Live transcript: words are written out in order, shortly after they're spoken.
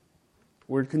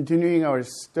We're continuing our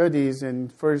studies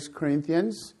in 1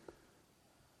 Corinthians,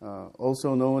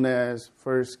 also known as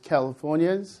 1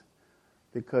 Californians,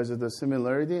 because of the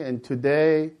similarity. And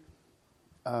today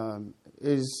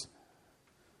is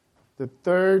the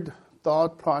third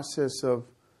thought process of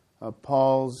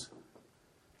Paul's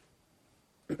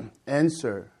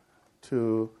answer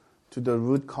to the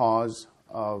root cause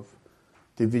of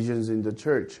divisions in the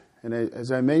church. And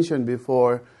as I mentioned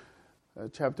before,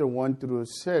 chapter 1 through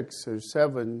 6 or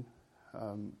 7,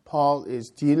 Paul is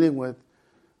dealing with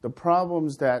the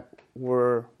problems that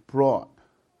were brought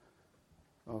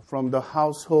from the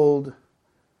household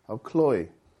of Chloe.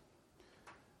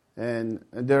 And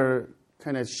they're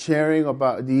kind of sharing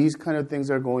about these kind of things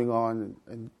that are going on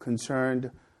and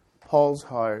concerned Paul's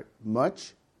heart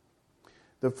much.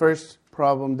 The first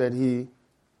problem that he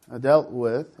dealt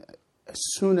with as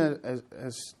soon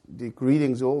as the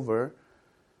greeting's over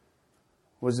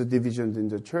was the division in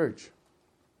the church.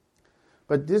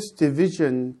 But this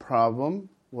division problem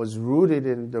was rooted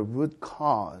in the root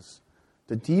cause,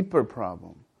 the deeper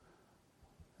problem.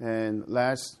 And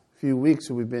last few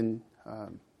weeks we've been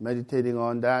meditating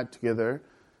on that together.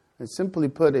 And simply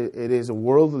put, it is a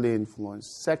worldly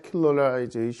influence,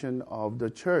 secularization of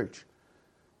the church.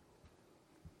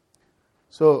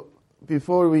 So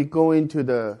before we go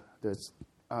into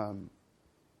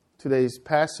today's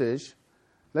passage,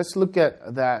 let's look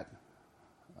at that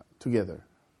together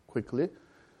quickly.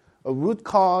 A root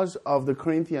cause of the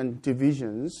Corinthian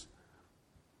divisions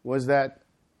was that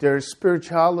their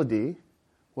spirituality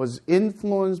was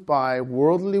influenced by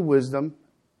worldly wisdom,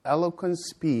 eloquent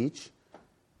speech,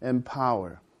 and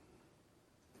power.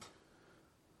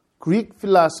 Greek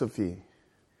philosophy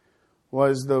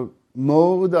was the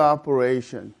mode of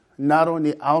operation, not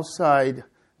only outside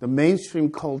the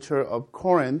mainstream culture of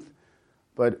Corinth,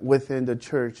 but within the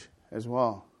church as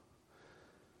well.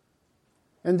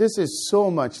 And this is so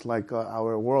much like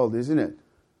our world, isn't it?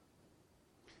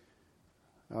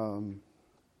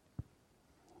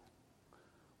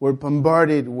 We're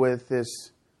bombarded with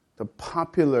the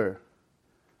popular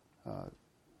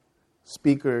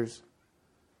speakers,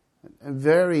 and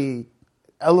very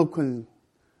eloquent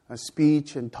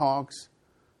speech and talks.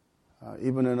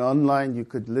 Even on online, you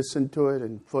could listen to it,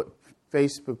 and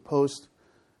Facebook post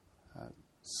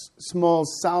small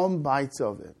sound bites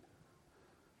of it.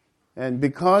 And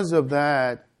because of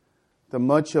that, the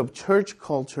much of church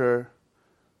culture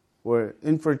were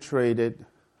infiltrated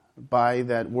by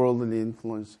that worldly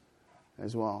influence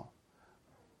as well.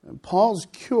 And Paul's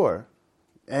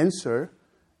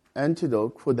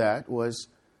antidote for that was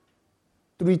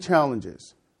 3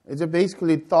 challenges. It's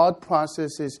basically thought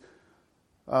processes.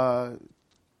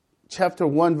 Chapter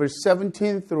 1, verse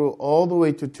 17 through all the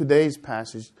way to today's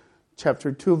passage.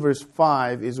 Chapter 2, verse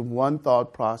 5 is one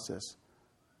thought process,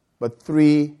 but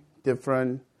 3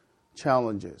 different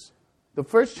challenges. The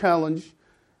first challenge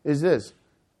is this: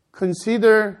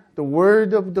 consider the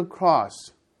word of the cross.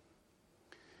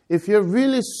 If you're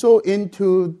really so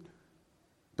into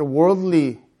the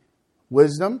worldly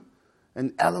wisdom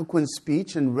and eloquent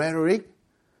speech and rhetoric,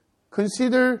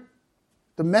 consider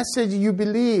the message you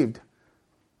believed.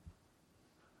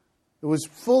 It was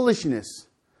foolishness,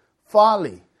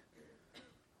 folly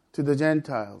to the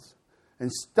Gentiles,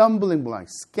 and stumbling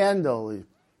blocks, scandal,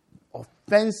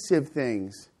 offensive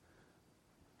things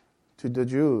to the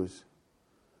Jews.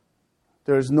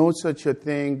 There is no such a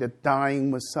thing, the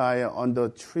dying Messiah on the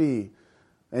tree.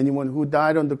 Anyone who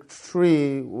died on the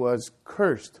tree was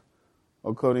cursed,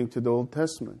 according to the Old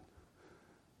Testament.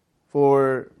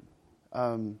 For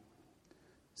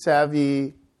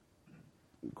savvy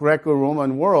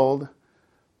Greco-Roman world,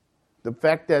 the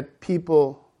fact that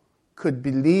people could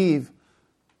believe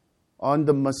on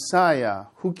the Messiah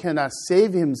who cannot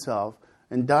save himself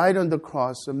and died on the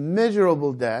cross a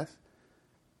miserable death,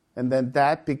 and then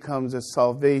that becomes a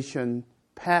salvation,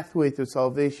 pathway to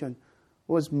salvation,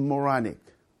 was moronic.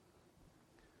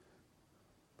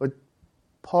 But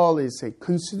Paul is saying,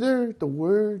 consider the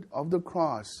word of the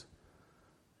cross.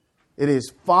 It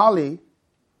is folly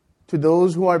to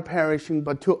those who are perishing,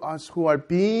 but to us who are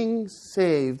being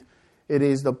saved, it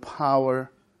is the power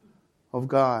of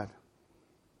God.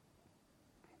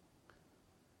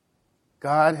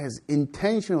 God has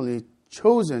intentionally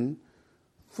chosen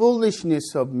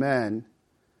foolishness of man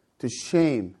to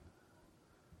shame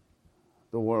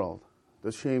the world,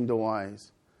 to shame the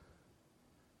wise.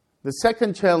 The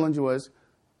second challenge was,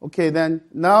 okay, then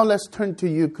now let's turn to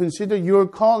you. Consider your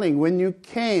calling when you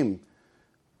came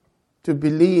to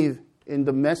believe in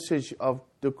the message of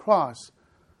the cross.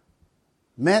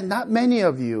 Not many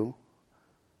of you,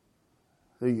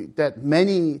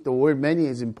 the word many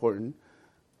is important,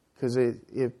 Because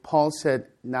if Paul said,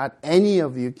 not any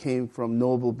of you came from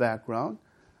noble background,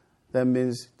 that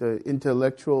means the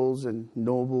intellectuals and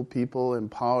noble people and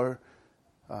power,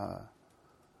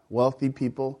 wealthy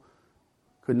people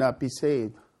could not be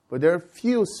saved. But there are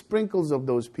few sprinkles of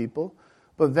those people,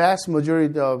 but vast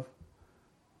majority of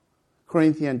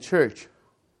Corinthian church,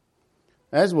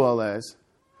 as well as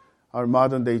our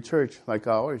modern day church, like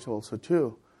ours also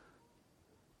too,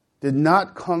 did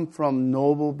not come from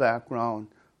noble background,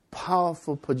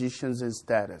 powerful positions and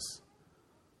status.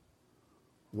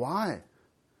 Why?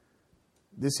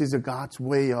 This is God's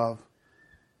way of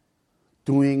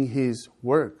doing His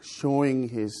work, showing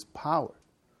His power.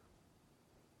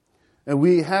 And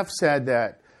we have said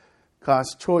that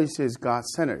God's choice is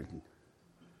God-centered.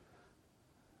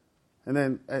 And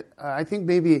then I think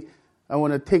maybe I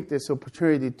want to take this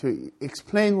opportunity to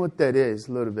explain what that is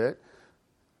a little bit.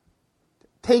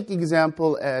 Take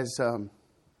example as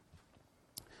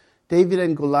David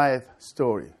and Goliath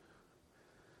story.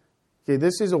 Okay,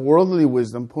 this is a worldly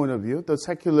wisdom point of view. The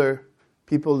secular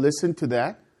people listen to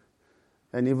that,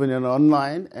 and even in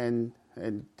online, and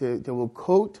they will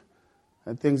quote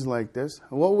and things like this.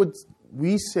 And what would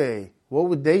we say? What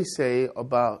would they say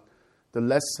about the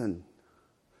lesson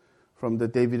from the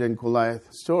David and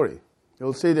Goliath story?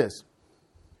 They'll say this: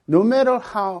 no matter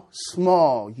how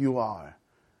small you are,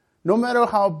 no matter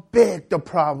how big the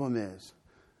problem is,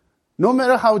 no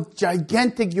matter how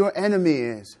gigantic your enemy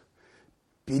is,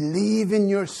 believe in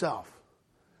yourself.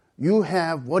 You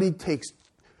have what it takes.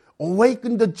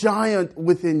 Awaken the giant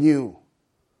within you.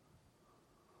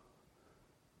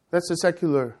 That's a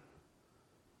secular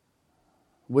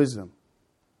wisdom.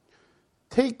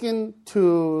 Taken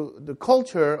to the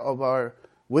culture of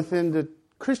within the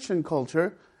Christian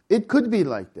culture, it could be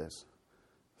like this.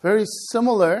 Very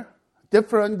similar,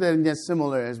 different than yet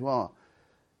similar as well.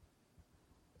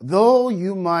 Though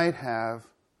you might have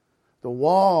the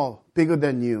wall bigger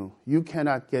than you, you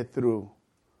cannot get through.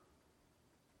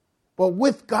 But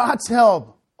with God's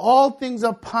help, all things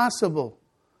are possible.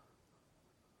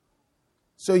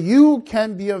 So you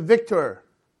can be a victor.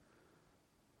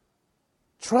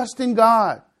 Trust in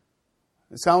God.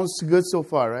 It sounds good so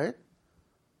far, right?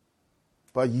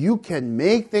 But you can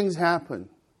make things happen.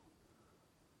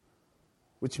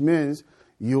 Which means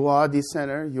you are the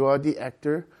center, you are the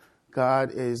actor.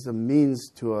 God is the means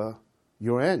to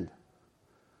your end.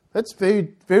 That's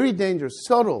very, very dangerous,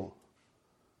 subtle.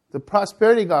 The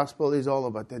prosperity gospel is all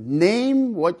about that.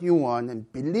 Name what you want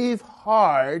and believe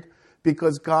hard,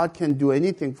 because God can do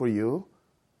anything for you,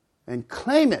 and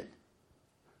claim it.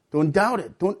 Don't doubt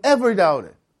it. Don't ever doubt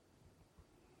it.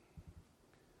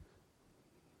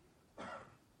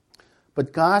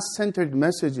 But God-centered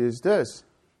message is this: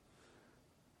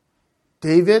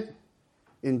 David,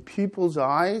 in people's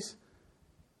eyes,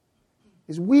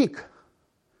 is weak.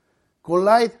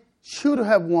 Goliath should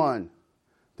have won.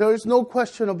 There is no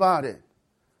question about it.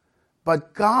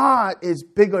 But God is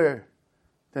bigger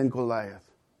than Goliath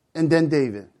and than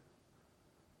David.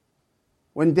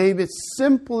 When David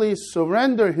simply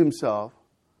surrendered himself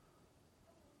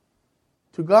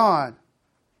to God,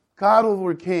 God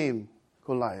overcame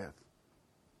Goliath.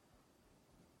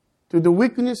 To the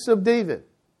weakness of David.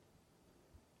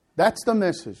 That's the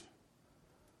message.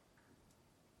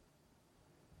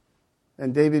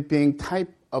 And David being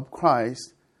type of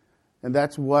Christ, and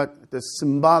that's what the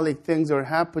symbolic things are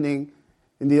happening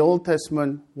in the Old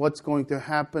Testament, what's going to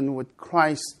happen with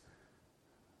Christ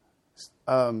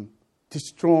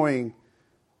destroying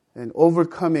and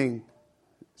overcoming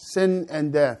sin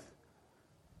and death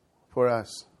for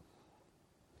us.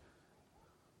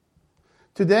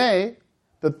 Today,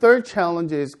 the third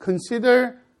challenge is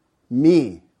consider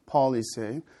me, Paul is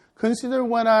saying. Consider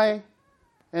when I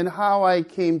and how I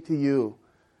came to you.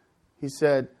 He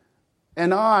said,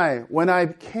 and I, when I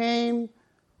came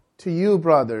to you,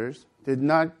 brothers, did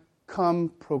not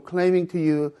come proclaiming to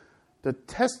you the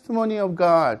testimony of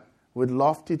God with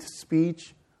lofty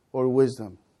speech or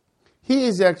wisdom. He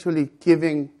is actually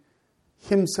giving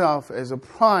himself as a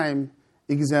prime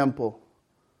example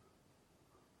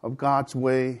of God's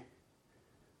way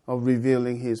of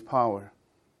revealing His power.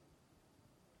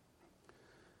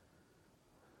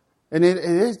 And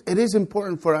it is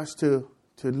important for us to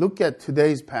look at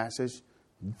today's passage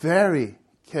very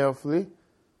carefully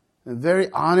and very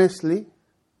honestly.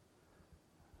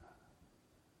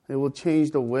 It will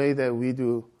change the way that we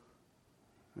do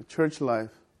church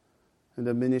life and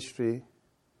the ministry.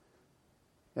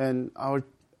 And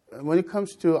when it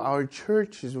comes to our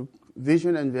church's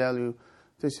vision and value,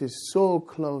 this is so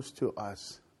close to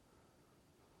us.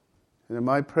 And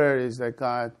my prayer is that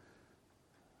God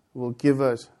will give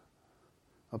us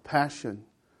a passion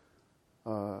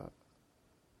refueled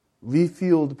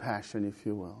passion, if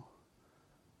you will.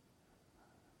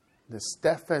 The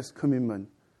steadfast commitment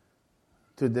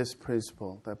to this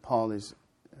principle that Paul is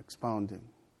expounding.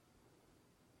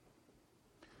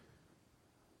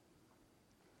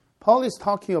 Paul is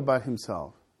talking about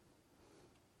himself.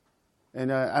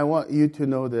 And I want you to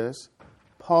know this.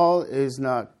 Paul is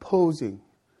not posing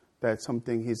that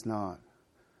something he's not.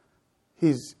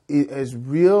 He's as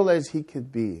real as he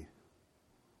could be.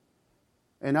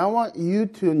 And I want you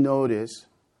to notice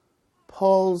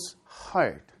Paul's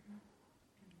heart.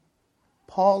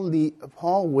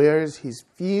 Paul wears his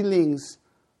feelings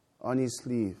on his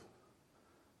sleeve.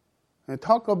 And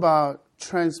talk about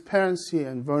transparency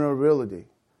and vulnerability.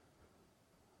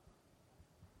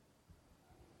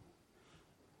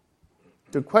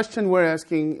 The question we're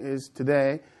asking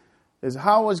today is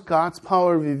how was God's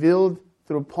power revealed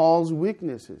through Paul's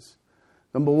weaknesses?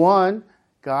 Number one,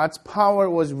 God's power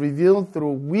was revealed through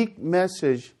a weak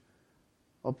message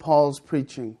of Paul's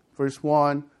preaching. Verse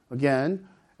 1, again,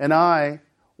 and I,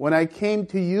 when I came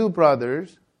to you,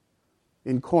 brothers,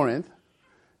 in Corinth,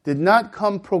 did not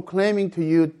come proclaiming to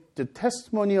you the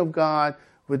testimony of God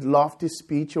with lofty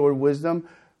speech or wisdom,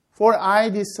 for I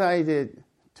decided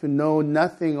to know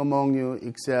nothing among you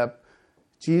except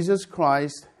Jesus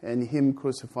Christ and Him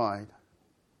crucified.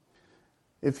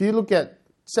 If you look at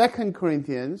 2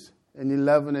 Corinthians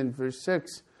 11 and verse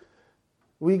 6,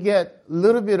 we get a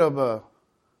little bit of a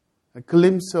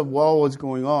glimpse of what was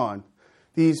going on.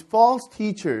 These false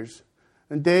teachers,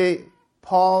 and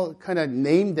Paul kind of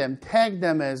named them, tagged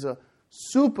them as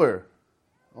super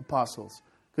apostles,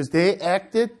 because they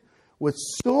acted with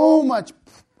so much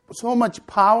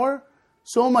power,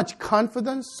 so much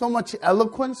confidence, so much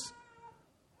eloquence.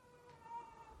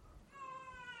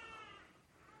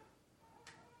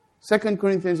 Second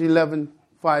Corinthians 11,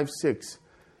 5, 6.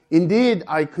 Indeed,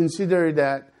 I consider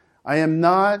that I am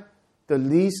not the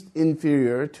least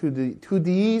inferior to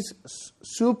these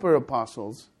super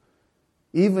apostles,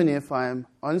 even if I am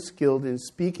unskilled in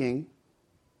speaking,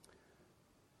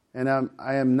 and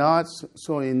I am not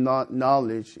so in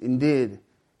knowledge. Indeed,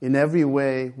 in every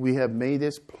way we have made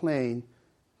this plain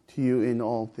to you in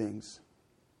all things.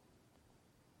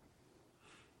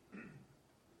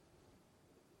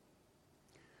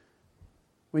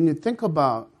 When you think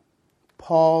about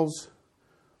Paul's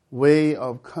way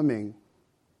of coming,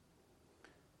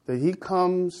 that he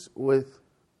comes with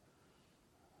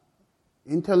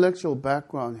intellectual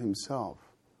background himself.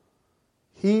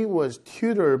 He was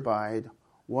tutored by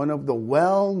one of the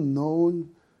well-known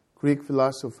Greek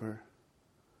philosophers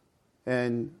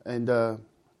and the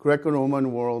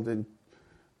Greco-Roman world, and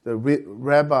the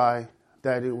rabbi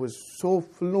that it was so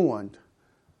fluent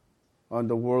on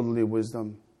the worldly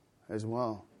wisdom as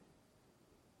well.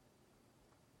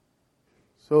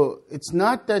 So it's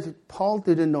not that Paul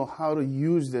didn't know how to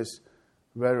use this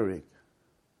rhetoric,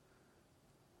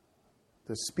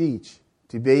 the speech,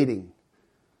 debating,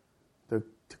 the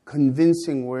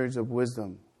convincing words of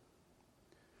wisdom,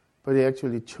 but he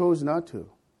actually chose not to.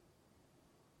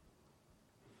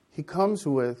 He comes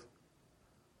with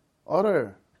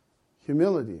utter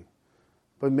humility.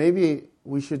 But maybe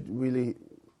we should really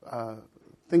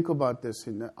think about this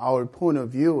in our point of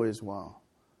view as well.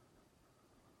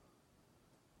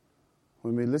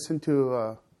 When we listen to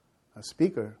a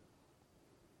speaker,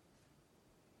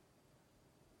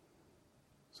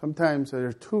 sometimes there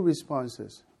are two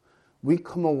responses. We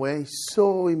come away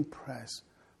so impressed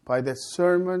by the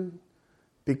sermon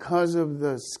because of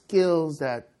the skills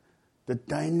the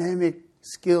dynamic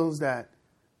skills and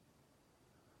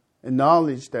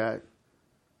knowledge that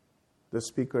the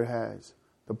speaker has,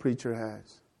 the preacher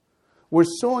has. We're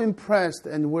so impressed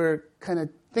and we're kind of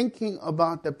thinking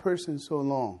about the person so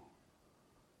long.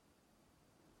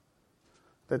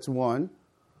 That's one.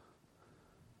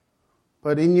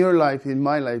 But in your life, in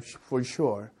my life, for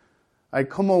sure, I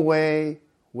come away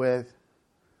with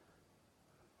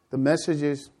the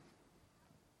messages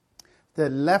that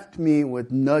left me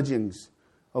with nudgings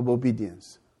of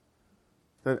obedience.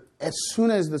 That as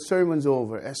soon as the sermon's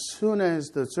over, as soon as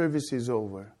the service is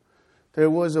over, there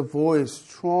was a voice,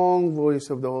 strong voice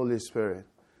of the Holy Spirit,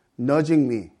 nudging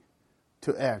me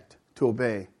to act, to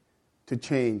obey, to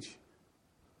change.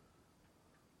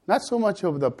 Not so much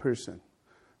of the person,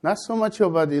 not so much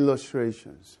about the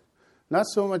illustrations, not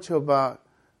so much about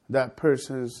that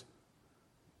person's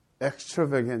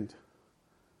extravagant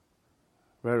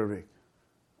rhetoric.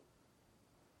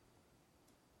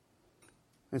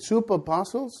 And super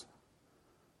apostles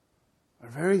are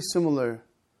very similar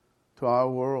to our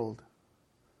world.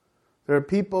 There are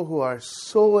people who are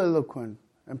so eloquent,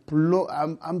 and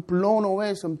I'm blown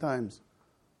away sometimes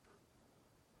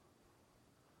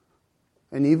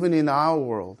And even in our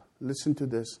world, listen to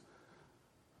this.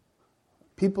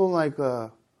 People like,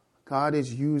 God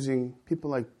is using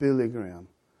people like Billy Graham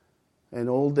and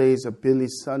old days of Billy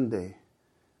Sunday,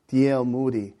 D.L.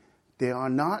 Moody. They are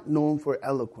not known for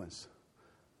eloquence.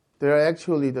 They're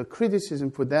actually, the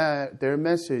criticism for that, their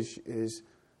message is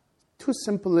too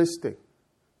simplistic,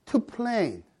 too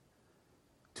plain,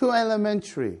 too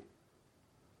elementary.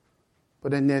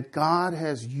 But and yet God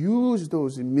has used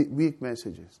those weak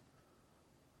messages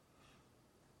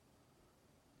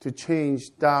to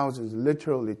change thousands,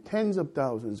 literally tens of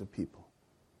thousands of people.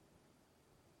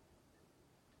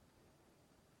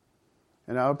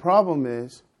 And our problem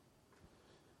is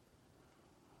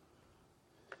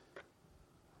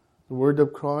the word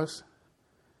of cross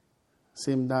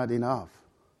seemed not enough.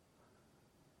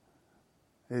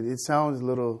 It sounds a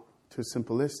little too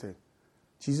simplistic.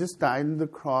 Jesus died on the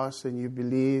cross and you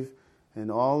believe and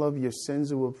all of your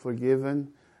sins will be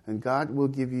forgiven and God will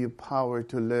give you power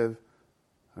to live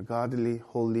a godly,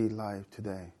 holy life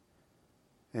today.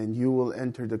 And you will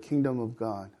enter the kingdom of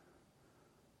God.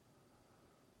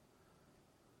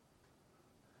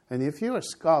 And if you're a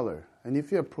scholar, and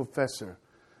if you're a professor,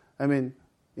 I mean,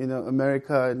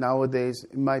 America nowadays,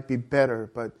 it might be better,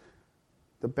 but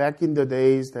back in the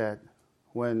days that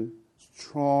when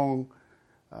strong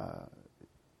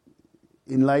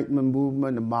Enlightenment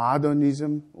movement,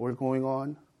 modernism were going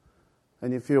on,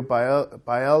 and if you're a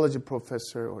biology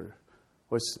professor or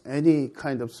any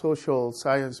kind of social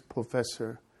science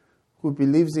professor who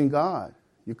believes in God,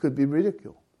 you could be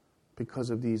ridiculed because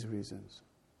of these reasons.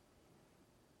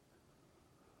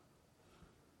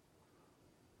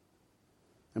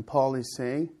 And Paul is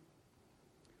saying,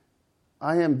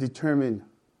 I am determined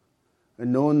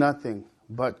and know nothing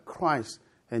but Christ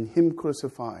and Him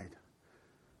crucified.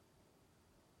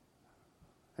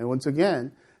 And once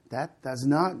again, that does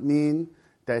not mean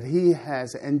that he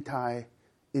has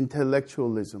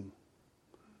anti-intellectualism,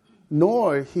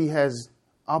 nor he has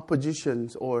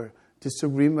oppositions or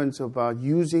disagreements about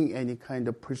using any kind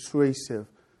of persuasive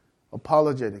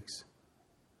apologetics,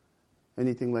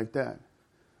 anything like that.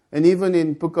 And even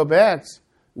in Book of Acts,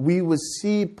 we would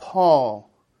see Paul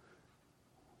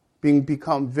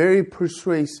become very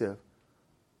persuasive,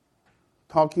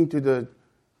 talking to the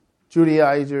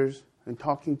Judaizers and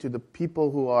talking to the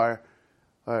people who are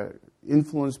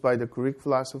influenced by the Greek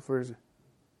philosophers,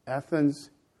 Athens,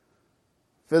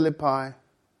 Philippi,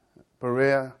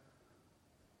 Berea.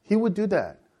 He would do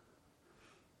that.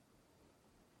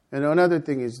 And another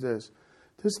thing is this.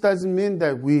 This doesn't mean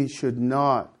that we should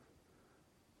not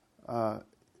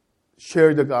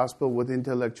share the gospel with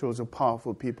intellectuals or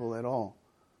powerful people at all.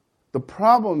 The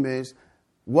problem is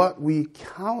what we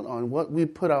count on, what we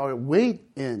put our weight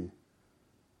in.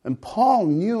 And Paul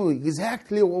knew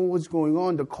exactly what was going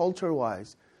on, the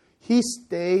culture-wise. He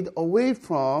stayed away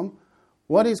from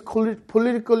what is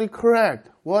politically correct,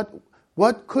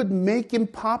 what could make him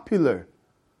popular.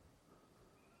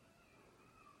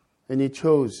 And he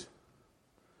chose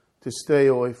to stay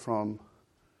away from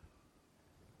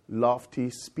lofty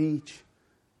speech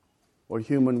or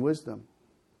human wisdom.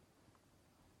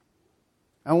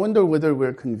 I wonder whether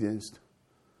we're convinced.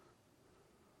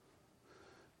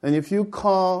 And if you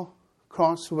call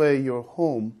Crossway your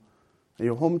home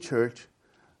church,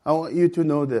 I want you to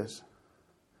know this.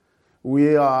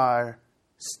 We are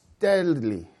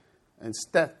steadily and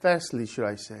steadfastly, should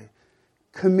I say,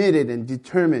 committed and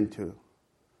determined to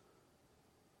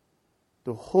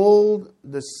hold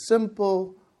the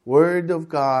simple Word of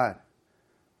God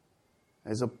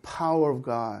as a power of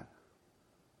God.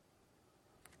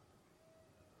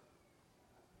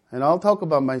 And I'll talk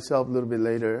about myself a little bit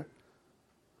later.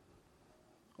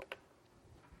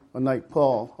 Unlike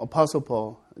Paul, Apostle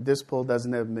Paul, this Paul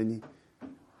doesn't have many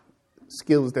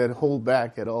skills that hold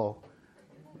back at all.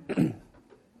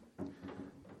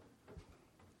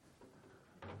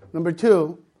 Number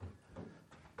 2,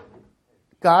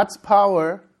 God's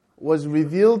power was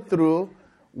revealed through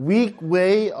weak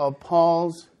way of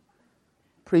Paul's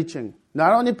preaching.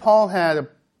 Not only Paul had a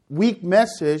weak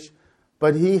message,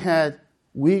 but he had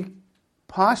weak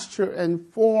posture and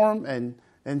form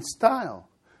and style.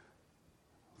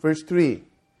 Verse 3,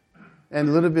 and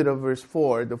a little bit of verse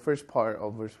 4, the first part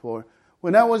of verse 4.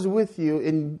 When I was with you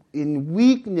in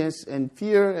weakness and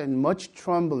fear and much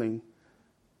trembling,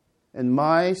 and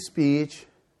my speech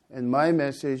and my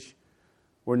message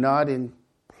were not in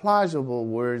plausible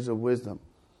words of wisdom.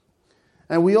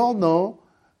 And we all know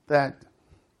that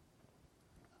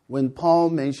when Paul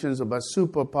mentions about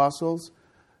super apostles,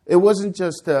 it wasn't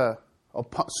just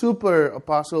super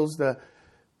apostles,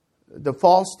 the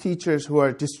false teachers who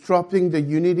are disrupting the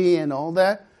unity and all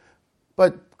that.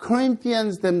 But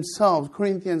Corinthians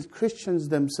Christians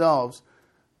themselves,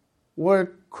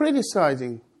 were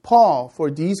criticizing Paul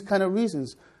for these kind of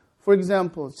reasons. For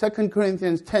example, 2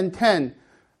 Corinthians 10:10,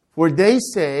 where they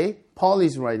say, Paul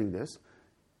is writing this,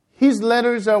 his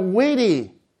letters are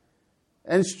weighty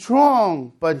and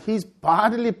strong, but his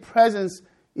bodily presence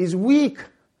is weak,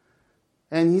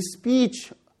 and his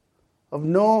speech of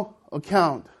no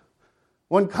account.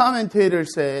 One commentator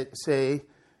say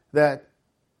that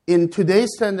in today's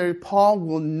standard, Paul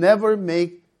will never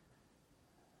make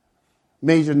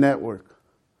major network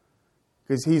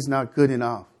because he's not good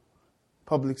enough,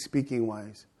 public speaking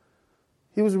wise.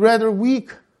 He was rather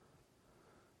weak.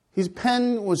 His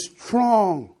pen was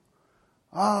strong.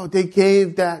 Oh, they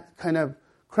gave that kind of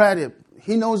credit.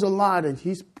 He knows a lot, and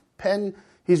his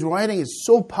writing is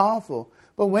so powerful.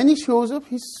 But when he shows up,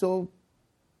 he's so,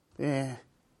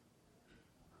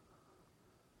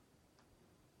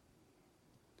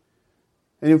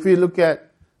 And if we look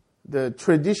at the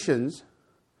traditions,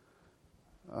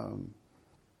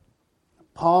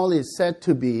 Paul is said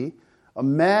to be a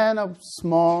man of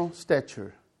small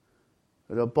stature,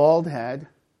 with a bald head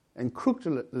and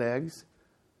crooked legs,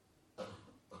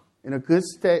 in a good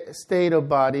state of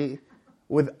body,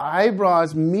 with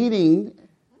eyebrows meeting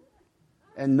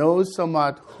and nose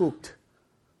somewhat hooked.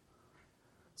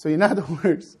 So in other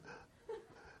words,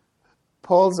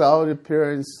 Paul's outward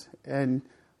appearance and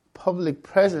public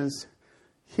presence,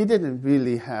 he didn't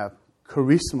really have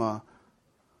charisma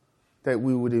that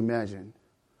we would imagine.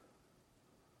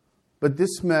 But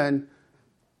this man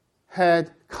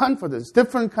had confidence,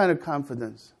 different kind of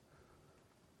confidence.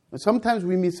 And sometimes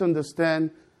we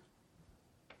misunderstand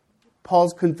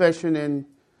Paul's confession in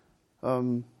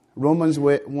Romans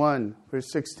 1,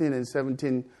 verse 16 and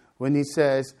 17, when he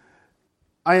says,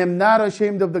 I am not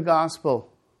ashamed of the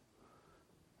gospel.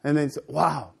 And then it's,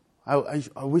 wow, I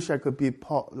wish I could be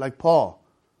like Paul.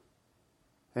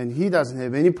 And he doesn't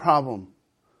have any problem.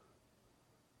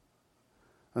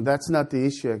 And that's not the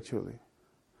issue, actually.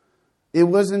 It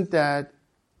wasn't that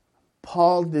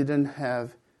Paul didn't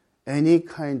have any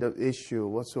kind of issue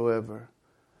whatsoever.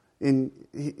 In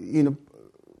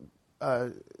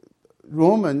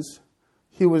Romans,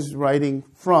 he was writing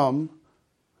from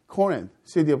Corinth,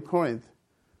 city of Corinth.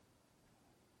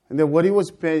 And then what he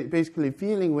was basically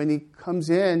feeling when he comes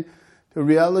in, the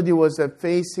reality was that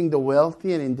facing the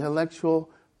wealthy and intellectual,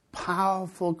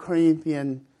 powerful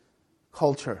Corinthian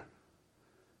culture.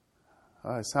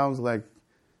 It sounds like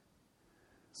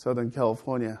Southern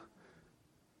California,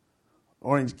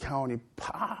 Orange County,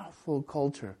 powerful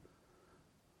culture.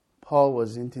 Paul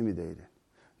was intimidated.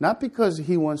 Not because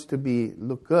he wants to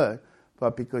look good,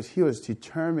 but because he was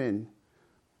determined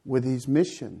with his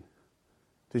mission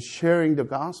to sharing the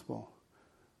gospel.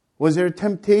 Was there a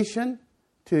temptation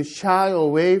to shy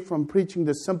away from preaching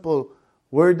the simple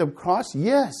word of cross?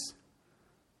 Yes.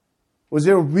 Was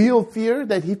there a real fear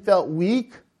that he felt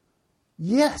weak?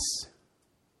 Yes.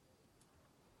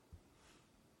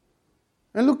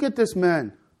 And look at this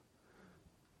man.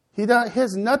 He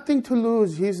has nothing to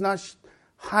lose. He's not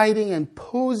hiding and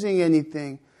posing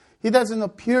anything. He doesn't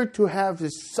appear to have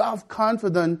this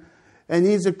self-confidence, and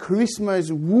his charisma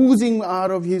is oozing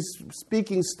out of his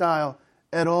speaking style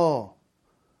at all.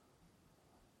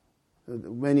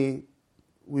 We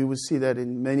would see that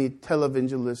in many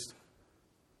televangelists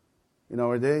in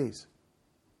our days.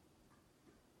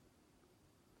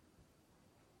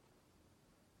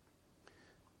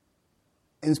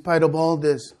 In spite of all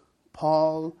this,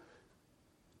 Paul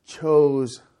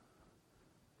chose,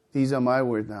 these are my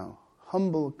words now,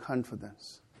 humble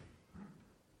confidence.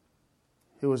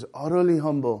 He was utterly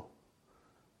humble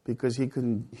because he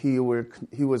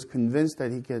was convinced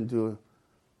that he can't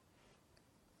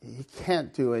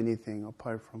do anything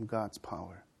apart from God's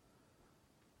power.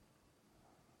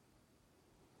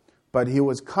 But he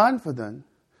was confident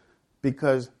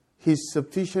because his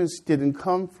sufficiency didn't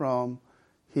come from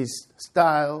his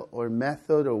style or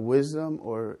method or wisdom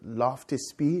or lofty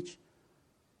speech,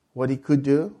 what he could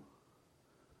do,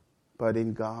 but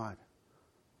in God.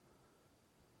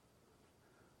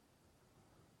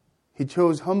 He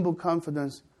chose humble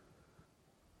confidence.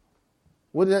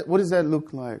 What does that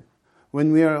look like?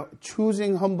 When we are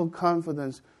choosing humble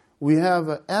confidence, we have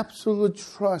an absolute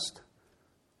trust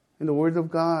in the Word of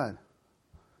God.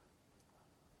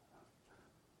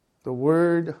 The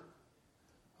Word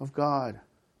of God.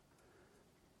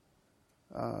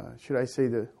 Should I say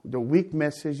the weak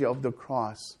message of the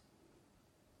cross.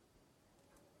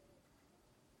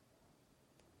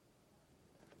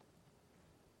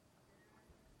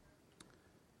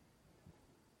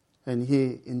 And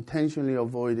he intentionally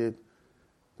avoided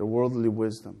the worldly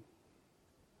wisdom.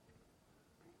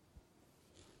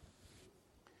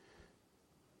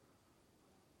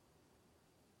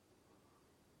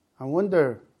 I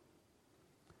wonder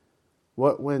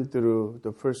what went through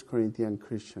the First Corinthian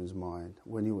Christians' mind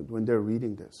when they're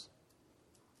reading this.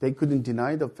 They couldn't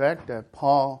deny the fact that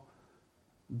Paul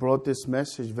brought this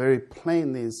message very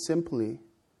plainly and simply.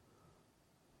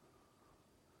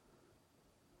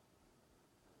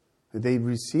 They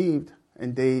received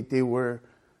and they were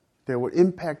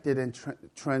impacted and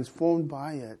transformed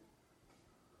by it.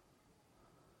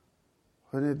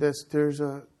 But there's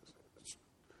a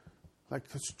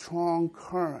strong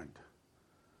current.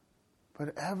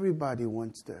 But everybody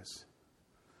wants this.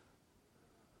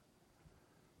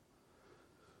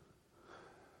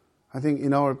 I think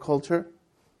in our culture,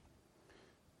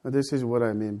 this is what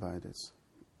I mean by this.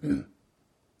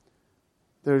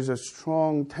 There's a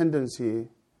strong tendency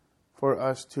for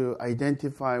us to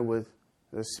identify with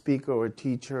a speaker or a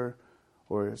teacher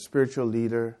or a spiritual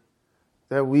leader,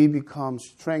 that we become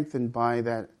strengthened by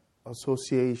that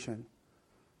association.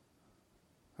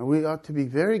 And we ought to be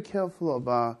very careful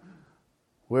about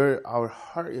where our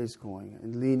heart is going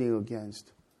and leaning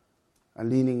against and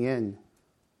leaning in.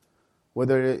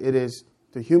 Whether it is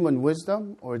the human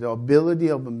wisdom or the ability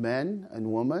of a man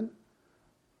and woman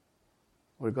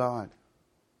or God.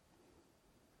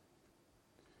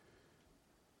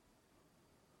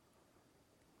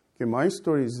 Okay, my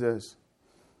story is this.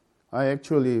 I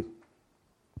actually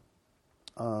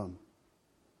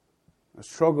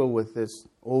struggle with this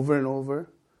over and over.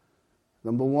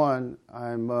 Number one,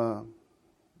 I'm a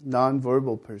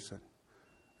non-verbal person.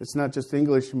 It's not just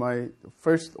English, my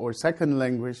first or second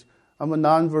language. I'm a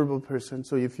non-verbal person,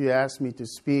 so if you ask me to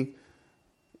speak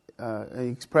and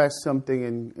express something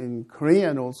in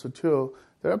Korean also too,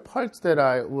 there are parts that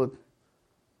I would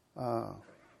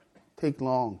take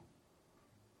long.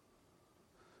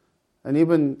 And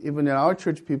even in our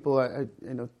church people,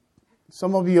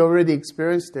 some of you already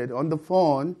experienced it. On the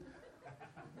phone,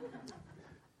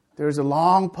 there's a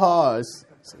long pause.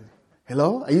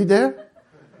 Hello, are you there?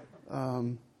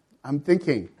 I'm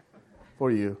thinking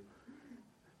for you.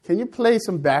 Can you play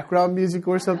some background music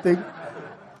or something?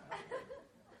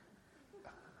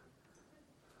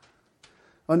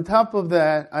 On top of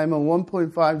that, I'm a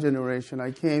 1.5 generation.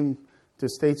 I came to the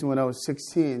States when I was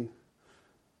 16.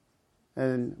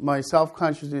 And my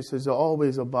self-consciousness is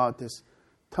always about this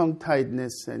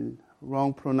tongue-tiedness and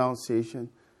wrong pronunciation,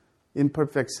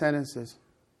 imperfect sentences,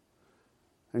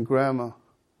 and grammar.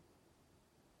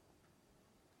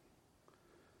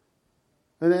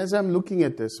 And as I'm looking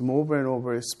at this over and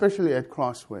over, especially at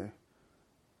Crossway,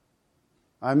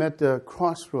 I'm at the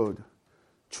crossroad,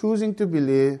 choosing to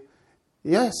believe,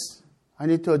 yes, I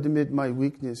need to admit my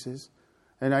weaknesses,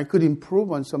 and I could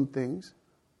improve on some things.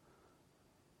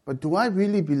 But do I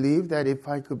really believe that if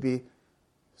I could be a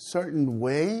certain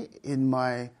way in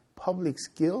my public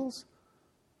skills,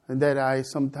 and that I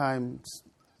sometimes,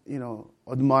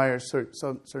 admire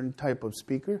certain type of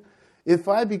speaker, if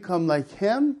I become like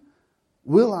him,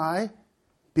 will I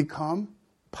become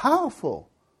powerful?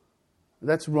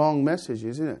 That's wrong message,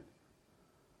 isn't it?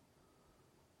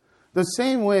 The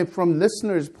same way from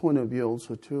listener's point of view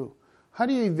also too. How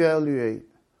do you evaluate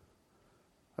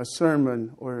a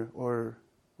sermon or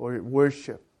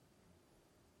worship?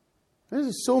 This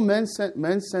is so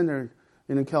man-centered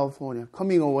in California.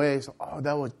 Coming away, so,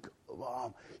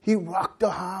 wow, he rocked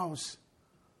the house.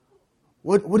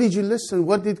 What did you listen?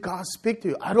 What did God speak to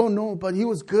you? I don't know, but he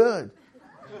was good.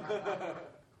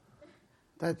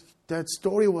 That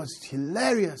story was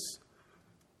hilarious.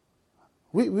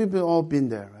 We've all been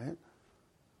there, right?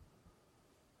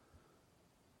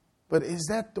 But is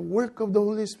that the work of the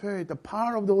Holy Spirit? The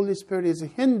power of the Holy Spirit is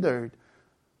hindered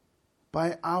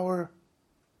by our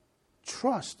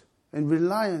trust and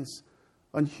reliance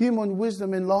on human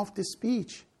wisdom and lofty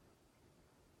speech.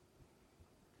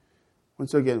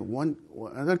 Once again,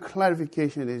 another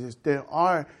clarification is there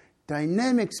are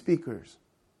dynamic speakers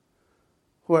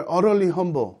who are utterly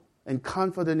humble and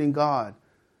confident in God,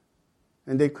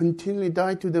 and they continually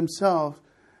die to themselves.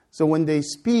 So when they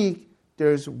speak,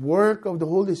 there's work of the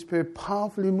Holy Spirit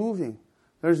powerfully moving.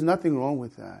 There's nothing wrong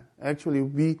with that. Actually,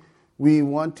 we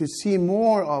want to see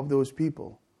more of those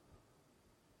people.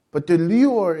 But the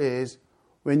lure is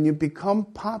when you become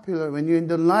popular, when you're in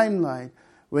the limelight,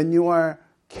 when you are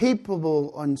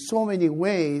capable in so many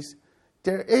ways,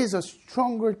 there is a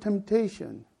stronger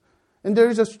temptation. And there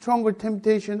is a stronger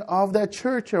temptation of that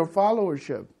church or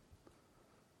followership.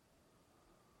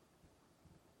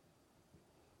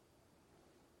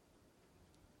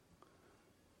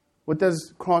 What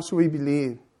does Crossway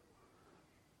believe?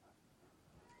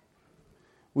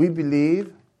 We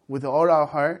believe with all our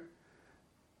heart,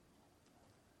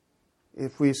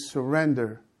 if we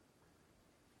surrender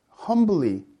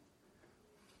humbly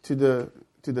to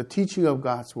the teaching of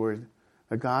God's word.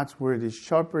 That God's word is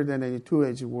sharper than any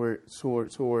two-edged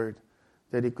sword,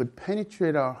 that it could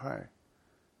penetrate our heart.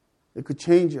 It could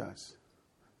change us.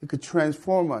 It could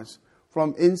transform us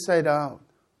from inside out.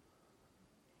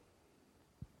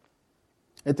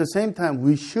 At the same time,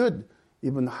 we should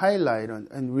even highlight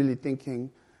and really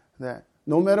thinking that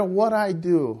no matter what I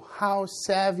do, how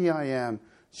savvy I am,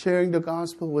 sharing the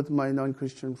gospel with my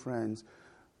non-Christian friends,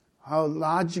 how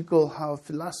logical, how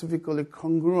philosophically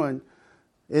congruent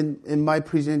in my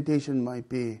presentation might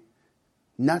be,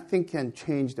 nothing can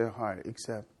change their heart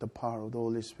except the power of the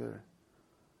Holy Spirit.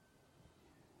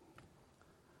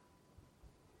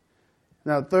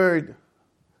 Now, third,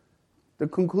 the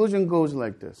conclusion goes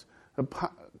like this.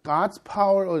 God's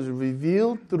power was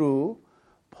revealed through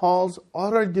Paul's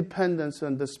utter dependence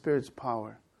on the Spirit's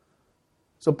power.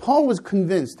 So Paul was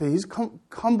convinced that his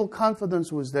humble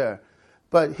confidence was there.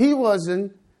 But he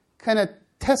wasn't kind of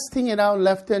testing it out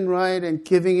left and right and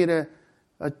giving it a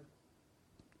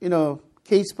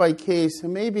case by case.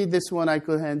 Maybe this one I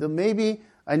could handle. Maybe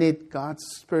I need God's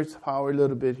Spirit's power a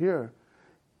little bit here.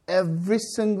 Every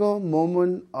single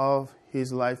moment of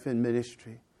his life and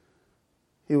ministry,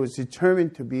 he was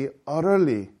determined to be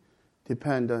utterly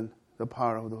dependent on the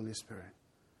power of the Holy Spirit.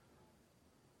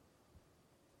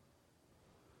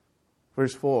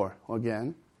 Verse 4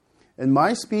 again. And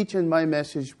my speech and my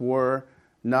message were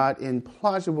not in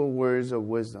plausible words of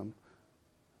wisdom.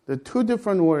 The two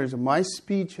different words, my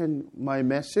speech and my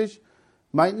message,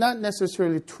 might not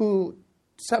necessarily two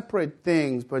separate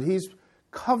things, but he's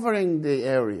covering the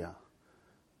area.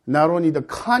 Not only the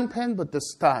content, but the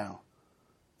style.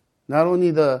 Not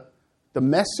only the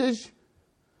message,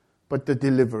 but the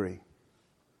delivery.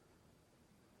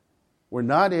 We're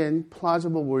not in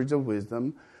plausible words of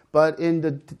wisdom, but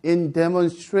in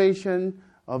demonstration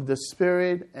of the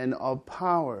Spirit and of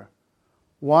power.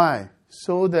 Why?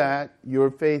 So that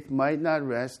your faith might not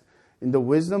rest in the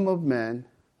wisdom of men,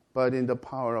 but in the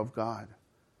power of God.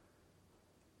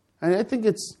 And I think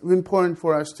it's important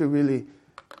for us to really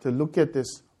to look at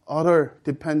this utter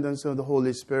dependence of the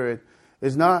Holy Spirit.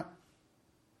 Is not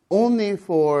only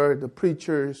for the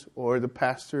preachers or the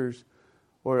pastors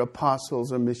or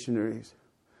apostles or missionaries,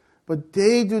 but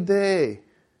day to day,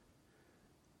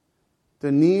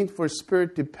 the need for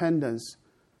spirit dependence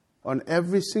on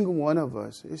every single one of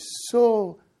us is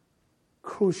so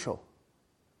crucial.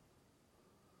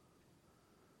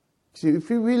 See, if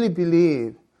we really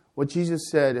believe what Jesus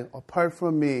said, apart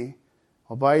from me,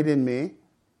 abide in me,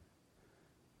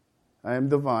 I am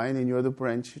the vine and you are the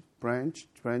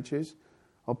branches.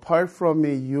 Apart from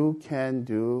me, you can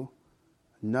do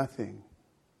nothing.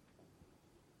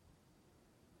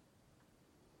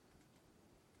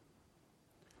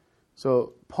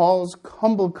 So Paul's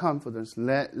humble confidence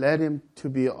led him to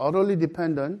be utterly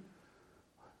dependent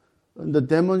on the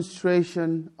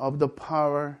demonstration of the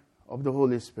power of the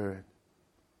Holy Spirit.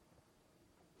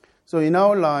 So in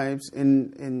our lives,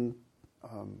 even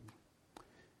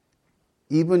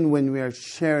when we are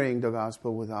sharing the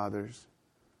gospel with others,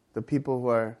 the people who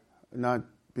are not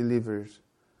believers,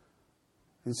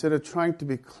 instead of trying to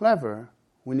be clever,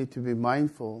 we need to be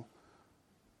mindful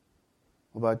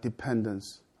about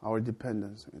dependence, our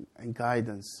dependence and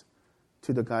guidance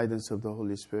to the guidance of the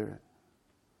Holy Spirit.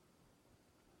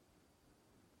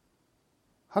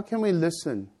 How can we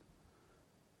listen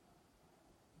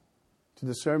to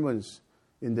the sermons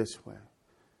in this way?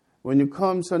 When you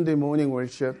come Sunday morning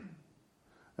worship,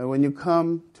 and when you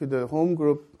come to the home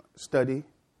group study,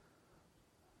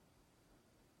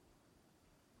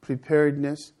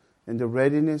 preparedness and the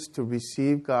readiness to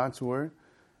receive God's word,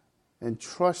 and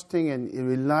trusting and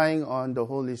relying on the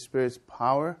Holy Spirit's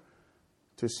power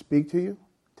to speak to you,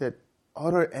 that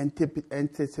utter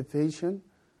anticipation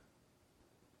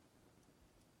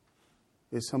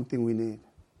is something we need.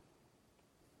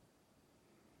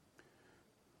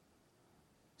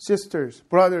 Sisters,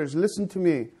 brothers, listen to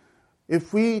me.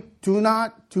 If we do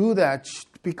not do that,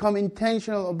 become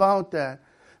intentional about that,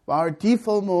 our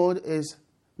default mode is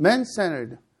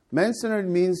man-centered. Man-centered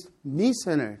means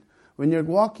me-centered. When you're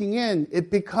walking in, it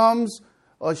becomes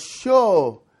a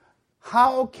show.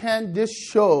 How can this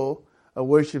show, a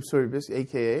worship service,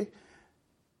 aka,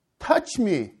 touch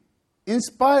me,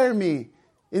 inspire me,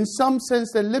 in some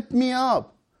sense that lift me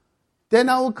up? Then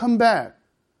I will come back.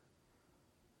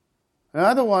 And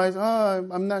otherwise,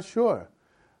 I'm not sure.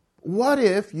 What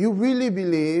if you really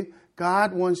believe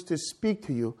God wants to speak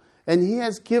to you and He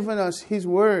has given us His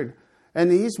Word,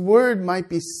 and His Word might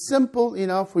be simple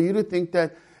enough for you to think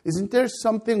that isn't there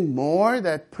something more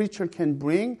that preacher can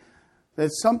bring?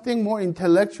 That's something more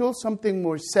intellectual, something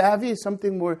more savvy,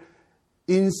 something more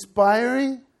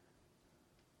inspiring?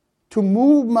 to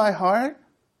move my heart,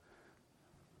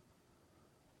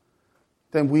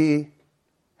 then we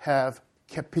have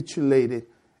capitulated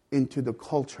into the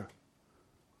culture,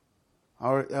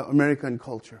 our American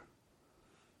culture,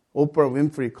 Oprah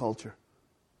Winfrey culture.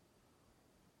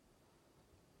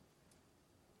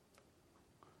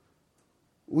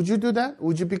 Would you do that?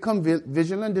 Would you become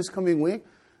vigilant this coming week?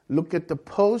 Look at the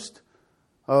post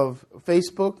of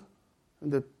Facebook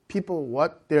and the people,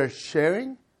 what they're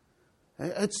sharing.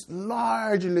 It's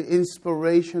largely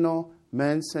inspirational,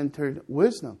 man-centered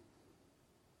wisdom.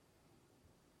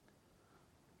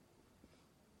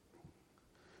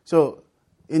 So,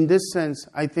 in this sense,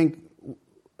 I think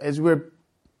as we're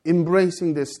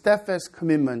embracing the steadfast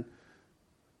commitment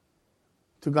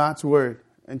to God's Word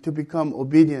and to become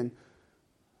obedient,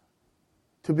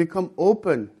 to become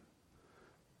open,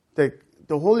 that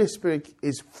the Holy Spirit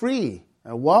is free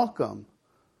and welcome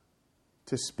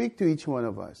to speak to each one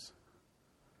of us.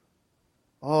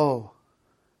 Oh,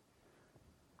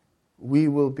 we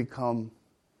will become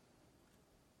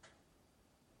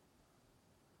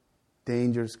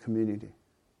dangerous community.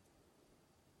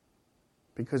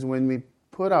 Because when we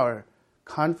put our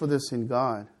confidence in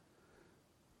God,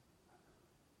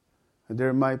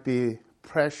 there might be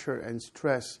pressure and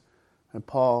stress. And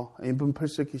Paul, even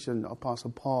persecution,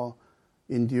 Apostle Paul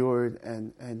endured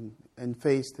and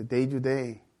faced day to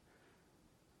day.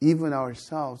 Even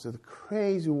ourselves, the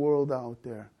crazy world out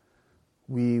there,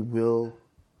 we will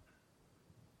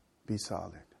be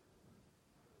solid.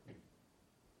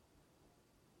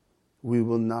 We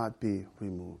will not be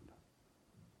removed.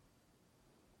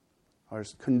 Our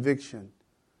conviction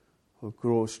will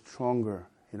grow stronger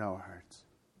in our hearts.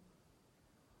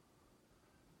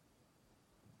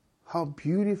 How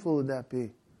beautiful would that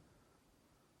be?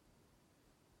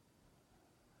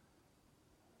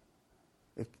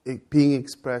 It being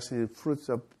expressed in fruits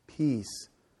of peace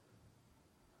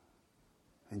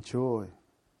and joy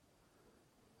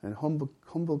and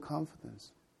humble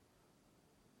confidence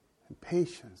and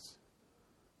patience,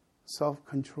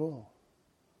 self-control,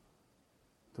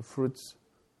 the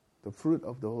fruit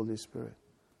of the Holy Spirit.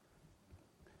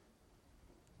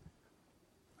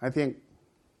 I think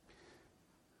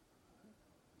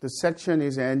the section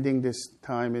is ending this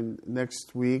time in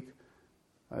next week.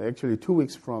 Actually, 2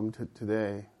 weeks from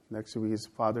today. Next week is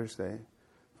Father's Day,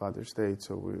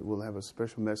 so we will have a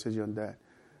special message on that.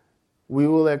 We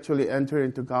will actually enter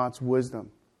into God's wisdom.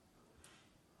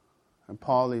 And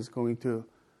Paul is going to,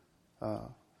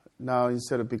 now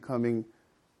instead of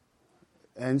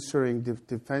answering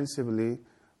defensively,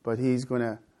 but he's going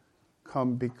to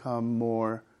become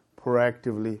more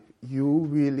proactively. You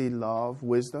really love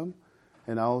wisdom,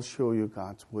 and I'll show you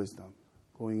God's wisdom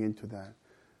going into that.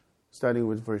 Starting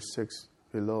with verse 6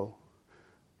 below.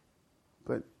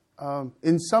 But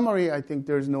in summary, I think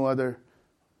there's no other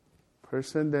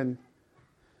person than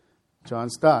John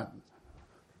Stott.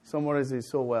 Summarizes it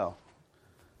so well.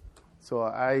 So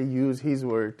I use his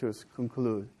word to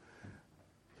conclude.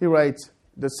 He writes,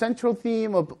 the central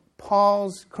theme of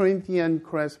Paul's Corinthian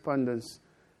correspondence,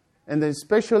 and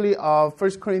especially of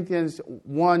 1 Corinthians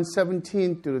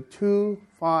 1:17 to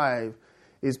 2:5,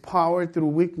 is power through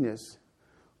weakness.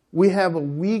 We have a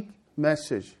weak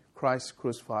message, Christ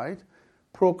crucified,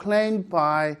 proclaimed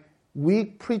by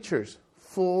weak preachers,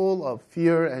 full of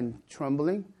fear and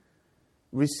trembling,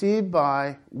 received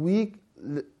by weak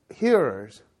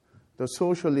hearers, the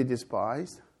socially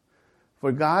despised.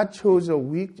 For God chose a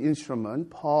weak instrument,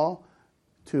 Paul,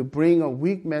 to bring a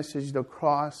weak message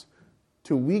across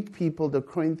to weak people, the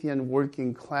Corinthian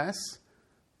working class.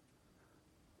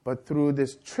 But through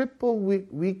this triple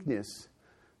weakness,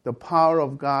 the power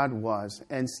of God was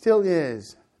and still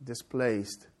is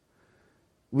displaced.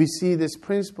 We see this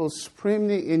principle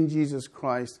supremely in Jesus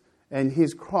Christ and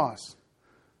His cross.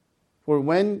 For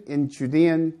when in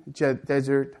Judean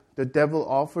desert the devil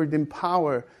offered him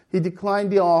power, he declined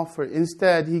the offer.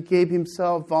 Instead, he gave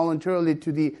himself voluntarily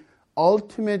to the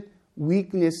ultimate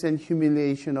weakness and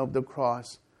humiliation of the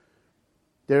cross.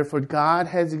 Therefore, God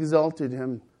has exalted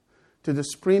him to the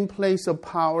supreme place of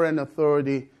power and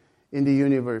authority in the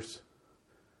universe.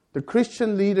 The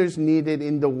Christian leaders needed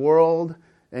in the world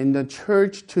and the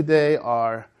church today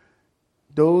are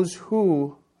those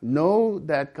who know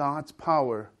that God's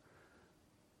power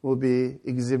will be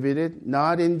exhibited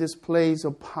not in displays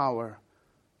of power,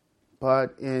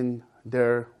 but in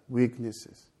their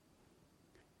weaknesses.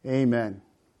 Amen.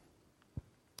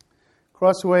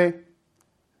 Crossway,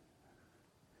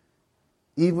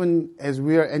 even as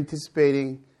we are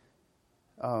anticipating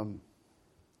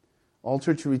all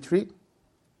church retreat,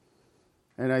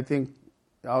 and I think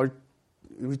our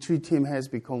retreat team has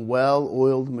become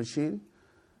well-oiled machine.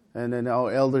 and then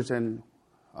our elders and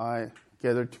I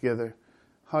gathered together.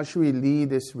 How should we lead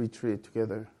this retreat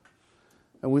together?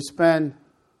 And we spent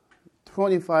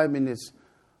 25 minutes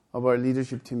of our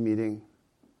leadership team meeting,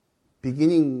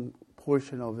 beginning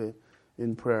portion of it,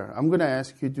 in prayer. I'm going to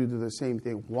ask you to do the same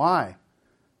thing. Why?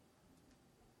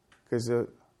 Because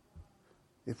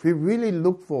if we really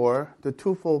look for the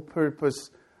twofold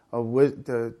purpose of what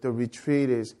the retreat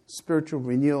is, spiritual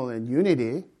renewal and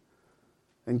unity,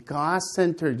 and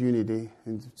God-centered unity,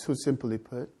 and so simply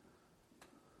put,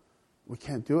 we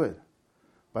can't do it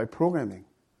by programming,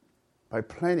 by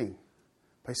planning,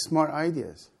 by smart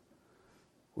ideas.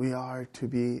 We are to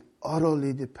be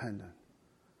utterly dependent.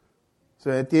 So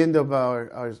at the end of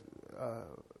our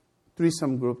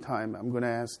threesome group time, I'm going to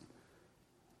ask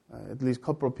at least a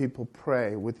couple of people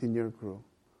pray within your group.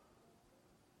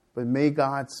 But may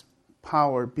God's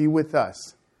power be with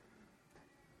us.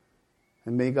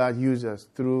 And may God use us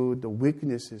through the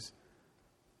weaknesses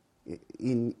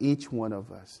in each one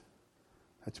of us.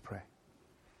 Let's pray.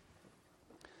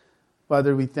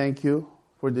 Father, we thank you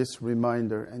for this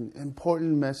reminder, an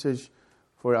important message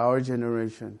for our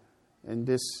generation and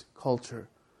this culture.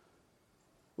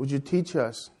 Would you teach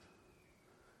us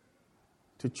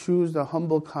to choose the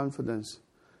humble confidence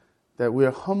that we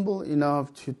are humble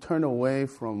enough to turn away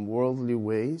from worldly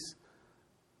ways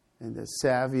and the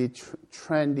savvy,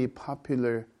 trendy,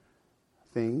 popular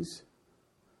things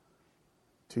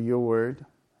to your word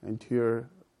and to your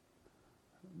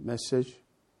message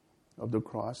of the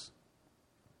cross.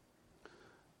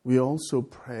 We also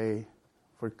pray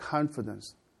for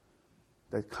confidence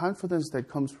that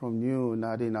comes from you,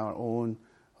 not in our own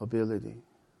ability.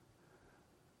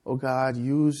 Oh God,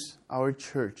 use our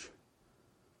church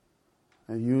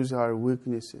and use our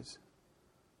weaknesses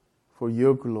for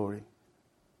your glory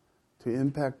to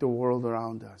impact the world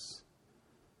around us.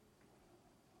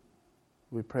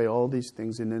 We pray all these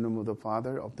things in the name of the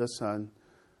Father, of the Son,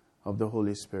 of the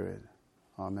Holy Spirit.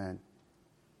 Amen.